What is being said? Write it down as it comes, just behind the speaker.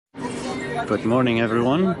Good morning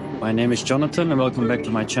everyone, my name is Jonathan and welcome back to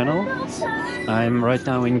my channel. I'm right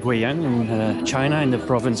now in Guiyang in China in the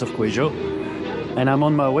province of Guizhou, and I'm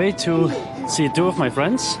on my way to see two of my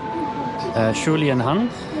friends, Xuling and Han,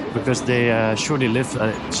 because they Xuling live,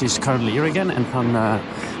 she's currently here again, and Han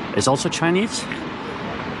is also Chinese,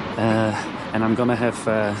 and I'm gonna have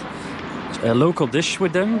a local dish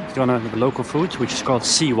with them. It's gonna have local food which is called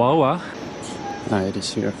Si Wawa. It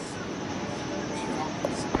is here.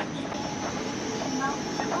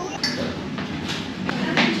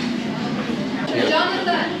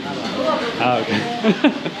 Ah, okay.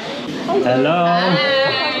 Hello.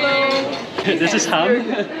 Hello. This is Han.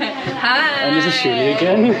 Hi. And this is Xuling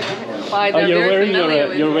again. Well, oh, you're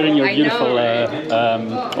wearing your beautiful.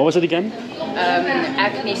 What was it again?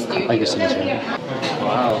 Acne Studio. I guess it's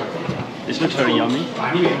wow. This looks very yummy.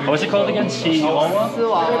 What was it called again? Si Wawa?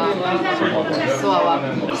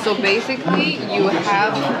 So basically, you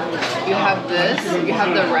have this. You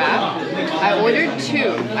have the wrap. I ordered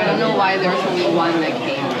two. I don't know why there's only one that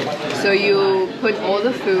came. So you put all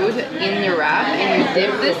the food in your wrap and you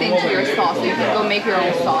dip this into your sauce. So you can go make your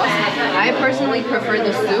own sauce. I personally prefer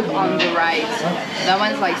the soup on the right. That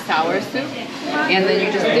one's like sour soup. And then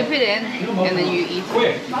you just dip it in and then you eat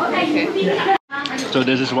it. Okay. So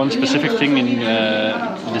this is one specific thing in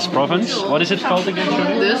this province. What is it called again?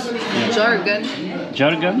 This? Yeah. Jargon.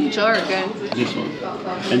 Jargon? Jargon. This one.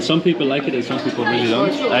 And some people like it and some people really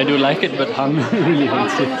don't. I do like it, but Han really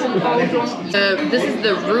hates it. This is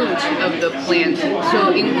the root of the plant.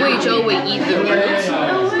 So in Guizhou we eat the roots,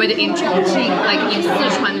 but in Chongqing, like in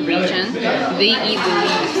Sichuan region, they eat the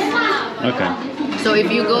leaves. Okay. So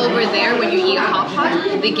if you go over there, when you eat hot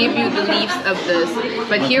pot, they give you the leaves of this.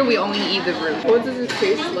 But here we only eat the root. What does it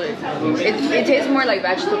taste like? It tastes more like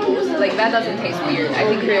vegetables. Like that doesn't taste weird. I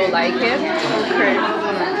think you'll like it.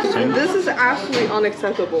 Okay. This is absolutely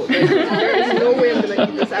unacceptable. There is no way I'm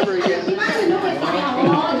gonna eat this ever again.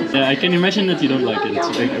 Yeah, I can imagine that you don't like it.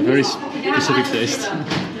 It's like a very specific taste.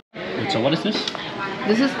 So what is this?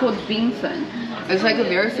 This is called bingfen. It's like a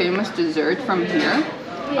very famous dessert from here.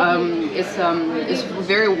 It's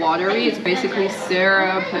very watery. It's basically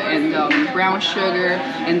syrup and brown sugar,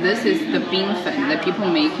 and this is the bingfen that people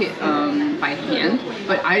make it by hand.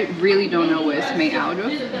 But I really don't know what it's made out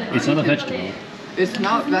of. It's not a vegetable. It's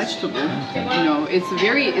not vegetable. You know, it's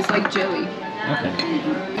like jelly. Okay.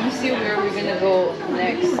 Let me see where we're gonna go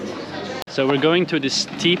next. So we're going to this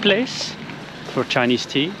tea place for Chinese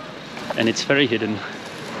tea, and it's very hidden.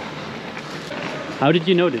 How did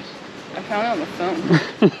you know this? I found it on the phone.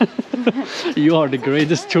 You are the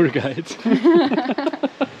greatest tour guide.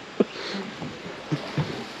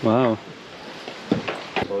 Wow.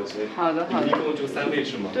 好的，好的。一共就3位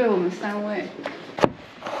是吗？对，我们3位。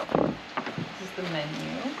This is the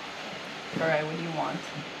menu. Alright, what do you want?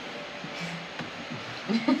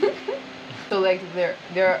 So like there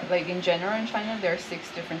like in general in China there are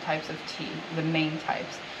 6 different types of tea, the main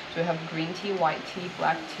types. So we have green tea, white tea,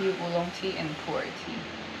 black tea, oolong tea, and pu'er tea.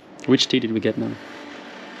 Which tea did we get now?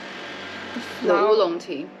 The oolong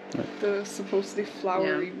tea. The supposedly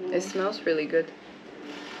flowery. Yeah, it smells really good.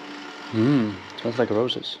 Smells like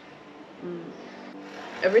roses.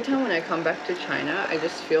 Every time when I come back to China, I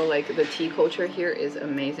just feel like the tea culture here is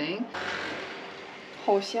amazing.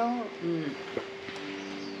 好香。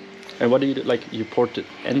 And what do you do? Like you pour the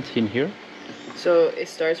end in here? So it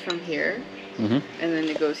starts from here, and then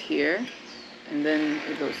it goes here, and then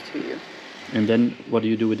it goes to you. And then what do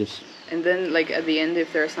you do with this? And then like at the end,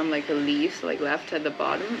 if there are some like leaves like left at the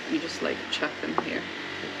bottom, you just like chuck them here.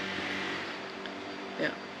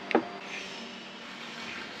 Yeah.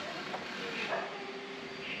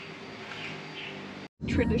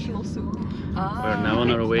 Traditional soup. We're now on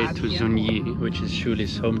our way to Zunyi, which is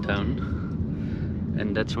Xuling's hometown.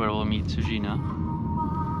 And that's where we'll meet Sujeena,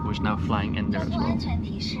 who's now flying in there as well.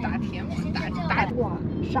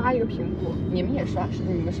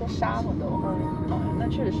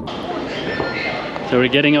 So we're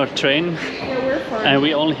getting our train, and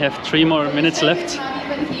we only have 3 more minutes left.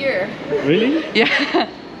 Even here. Really? Yeah.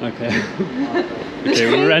 Okay. Okay,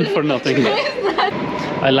 we ran for nothing.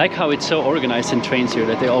 I like how it's so organized in trains here,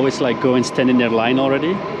 that they always like go and stand in their line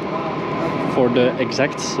already for the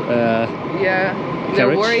exact yeah.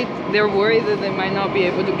 carriage. They're worried that they might not be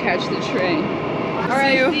able to catch the train.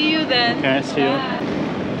 Alright, see you then. Okay, see you.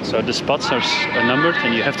 So the spots are numbered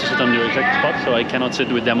and you have to sit on your exact spot, so I cannot sit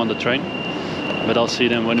with them on the train, but I'll see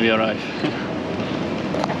them when we arrive.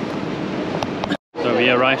 So we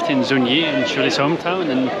arrived in Zunyi, in Xuling's hometown,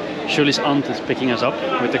 and Xuling's aunt is picking us up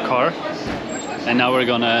with the car, and now we're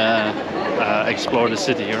gonna explore the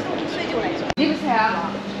city here.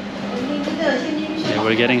 Yeah,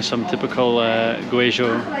 we're getting some typical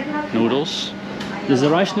Guizhou noodles. This is the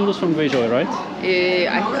rice noodles from Guizhou, right?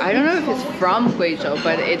 I don't know if it's from Guizhou,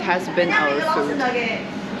 but it has been our food.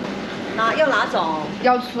 要哪种？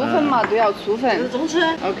要粗粉嘛，对，要粗粉。中吃。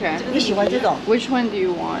Okay. 你喜欢这种 Which one do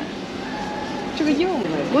you want? 这个硬的。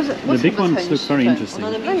The big ones look very interesting.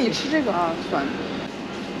 那你吃这个啊，酸。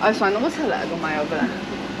啊，酸的我吃那个嘛，要不然。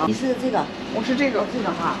你是这个？我是这个。这个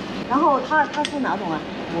哈。然后他是哪种啊？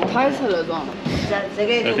他也吃那种。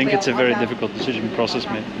I think it's a very difficult decision process,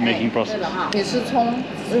 making process. 你吃葱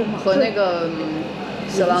和那个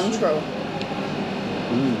cilantro。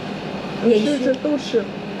都吃。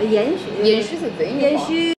 延续是怎样？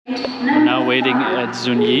 We're now waiting at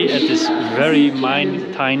Zunyi at this very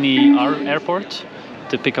tiny airport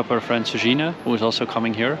to pick up our friend Sujeena, who is also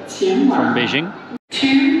coming here from Beijing.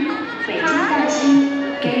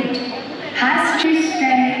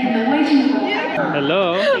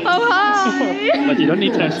 Hello. Oh hi. But you don't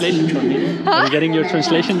need translation for me. Are you getting your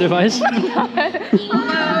translation device?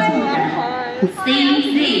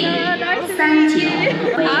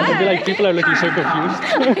 I feel like people are looking so confused.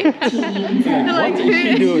 What is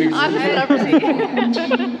she doing? I'm a celebrity.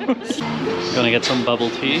 Gonna get some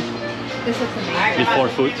bubble tea before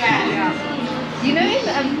food. You know, in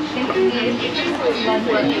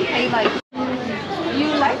London, they like. You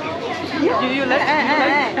like? Do you like?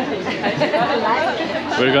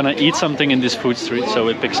 We're gonna eat something in this food street, so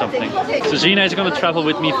we pick something. Sujeena is gonna travel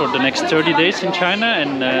with me for the next 30 days in China,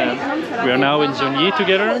 and we are now in Zunyi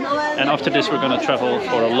together. And after this, we're gonna travel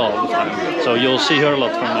for a long time. So you'll see her a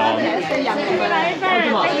lot from now on.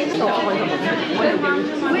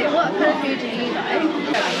 Wait, what perfume do you like?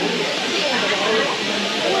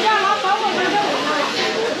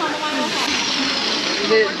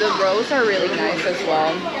 The rolls are really nice as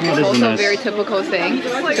well. It's also a very typical thing.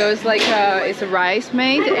 So it's like it's rice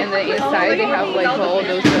made, and then inside they have like all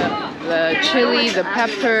those the chili, the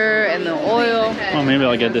pepper, and the oil. Oh, maybe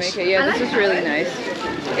I'll get this. Yeah, this is really nice.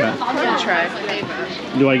 Yeah. I'll try.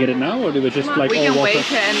 Do I get it now, or do we just like we all can walk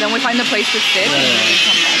wait and then we find a place to sit and then we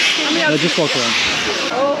come back. No, just walk around.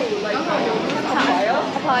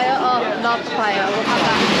 Papaya? Oh, not papaya.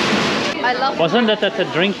 I love. Wasn't that the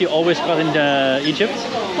drink you always got in Egypt?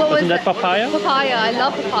 Wasn't that papaya? Papaya. I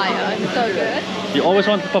love papaya. It's so good. You always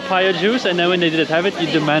wanted papaya juice, and then when they didn't have it, you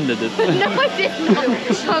demanded it. No, I didn't.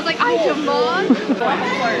 I was like, I demand.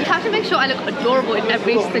 You have to make sure I look adorable in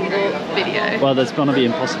every single video. Well, that's gonna be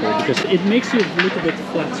impossible because it makes you look a bit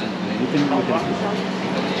flat. You can look at it.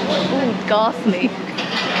 Ooh, ghastly.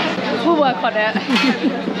 We'll work on it.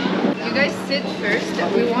 You guys sit first.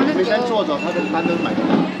 We want to go.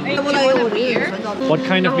 You want a beer? What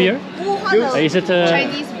kind of beer? Is it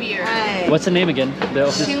Chinese beer. What's the name again?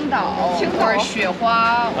 Qingdao or 雪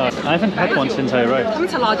花. I haven't had one since I arrived.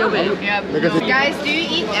 Yeah. Guys, do you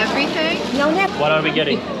eat everything? What are we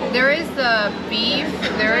getting? There is beef,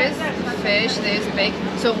 there is fish, there's bacon.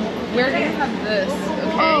 So we're gonna have this,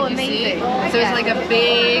 okay? Oh, amazing. So it's like a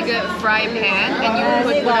big fry pan, and you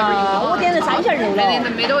put whatever you want. And in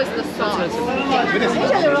the middle is the sauce.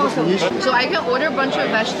 So I can order a bunch of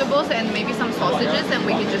vegetables and maybe some sausages, and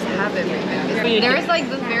we can just have everything. There is like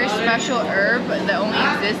this very special herb that only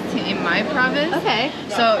exists in my province. Okay.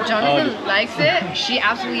 So Jonathan likes it. She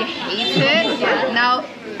absolutely hates it. Now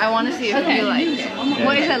I want to see if you like it. Yeah.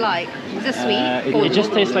 What is it like? Is it sweet? It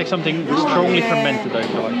just tastes like something strongly fermented, I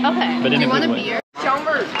feel like. Okay. But in Do you want a way. beer?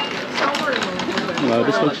 Wow,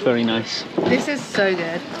 this looks very nice. This is so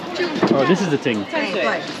good. Oh, this is the thing.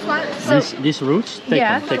 These roots? Take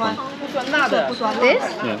one, take one. This?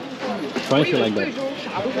 Yeah. Try if you like that.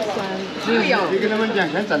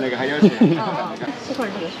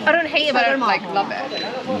 I don't hate it, but I like love it.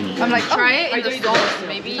 I'm like, try it in the sauce,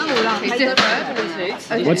 maybe taste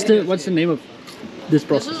it. What's the name of this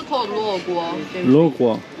process? This is called 烙锅. 烙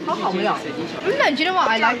锅. Do you know what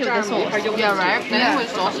I like with the sauce? Yeah, right? Then with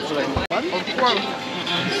sauce is good. Of course.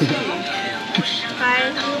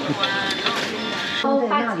 Oh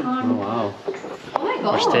wow.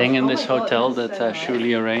 We're staying in this hotel that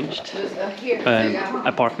Xuling arranged.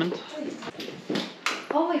 Apartment.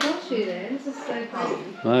 Oh my gosh, this is so cool.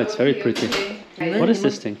 Wow, it's very pretty. What is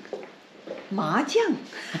this thing? 麻将。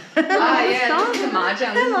 yeah, this is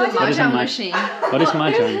mahjong. This is the mahjong machine. What is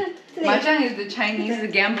mahjong? Mahjong is the Chinese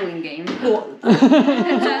gambling game. 中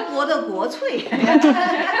国的国粹。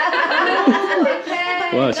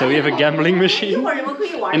 Wow, so we have a gambling machine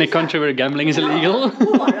in a country where gambling is illegal.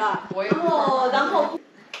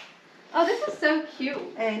 Oh, this is so cute.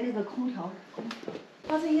 哎，那个空调，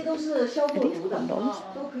它这些都是消过毒的，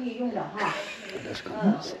都可以用的哈。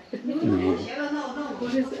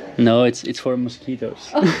No, it's for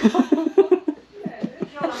mosquitoes.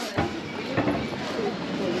 else?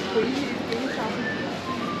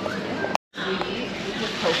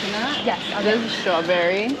 Coconut. Yes. This is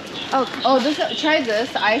strawberry. Oh, Try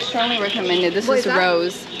this. I strongly recommend it. This What is is that?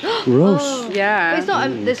 rose. Rose. Yeah. it's not.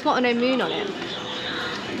 There's got no moon on it.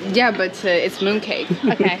 Yeah, but it's mooncake.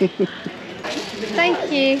 Okay.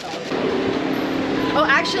 Thank you. Oh,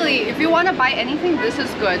 actually, if you want to buy anything, this is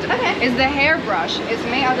good. Okay. It's the hairbrush. It's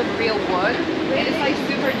made out of real wood. And it's like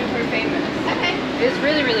super duper famous. Okay. It's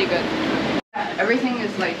really, really good. Everything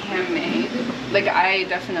is like handmade. Like I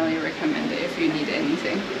definitely recommend it if you need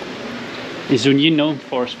anything. Is Zunyi known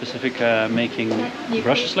for specific making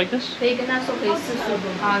brushes like this? No,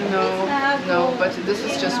 but this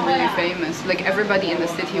is just really famous. Like everybody in the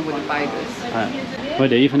city would buy this. Oh,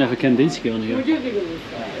 they even have a Kandinsky on here.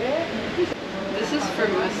 This is for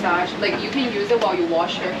massage. Like you can use it while you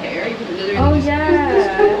wash your hair. You can literally Oh just yeah. use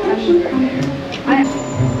this to wash your hair.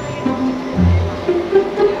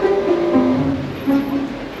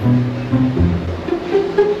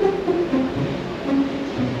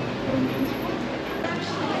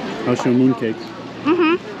 How's your mooncake?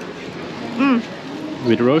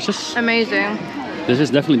 With roses? Amazing. This is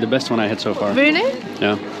definitely the best one I had so far. Really?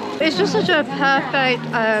 Yeah. It's just such a perfect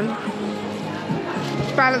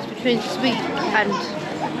balance between sweet and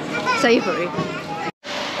savoury.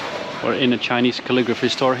 We're in a Chinese calligraphy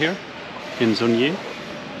store here in Zunyi.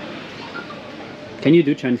 Can you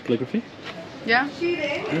do Chinese calligraphy? Yeah.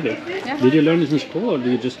 Really? Yeah. Did you learn this in school or did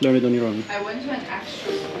you just learn it on your own? I went to an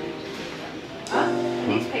extra.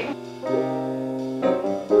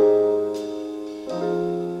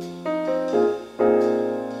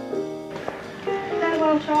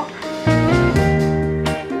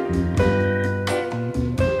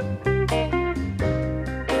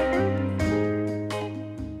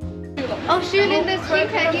 Oh, Xuling, there's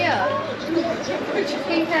skincare here.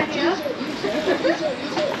 Skincare here.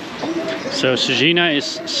 So Sujeena is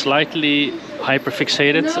slightly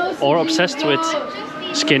hyperfixated or obsessed with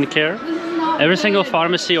skincare. Every single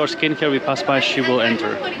pharmacy or skincare we pass by, she will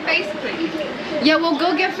enter. Face cream. Yeah, we'll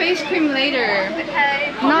go get face cream later.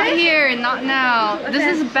 Okay. Not here, not now. This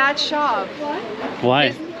is a bad shop.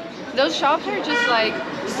 Why? Those shops are just like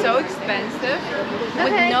so expensive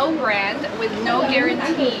with Okay. no brand, with no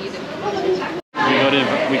guaranteed.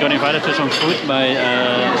 We got invited to some food by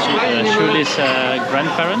Xuli's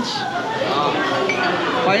grandparents.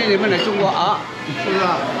 欢迎你们来中国啊！是不是？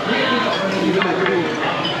你们来中国。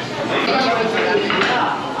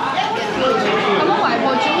他们外婆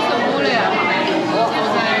就是不了，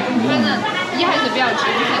反正也还是比较精神。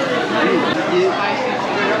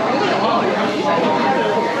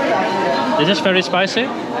 This is very spicy.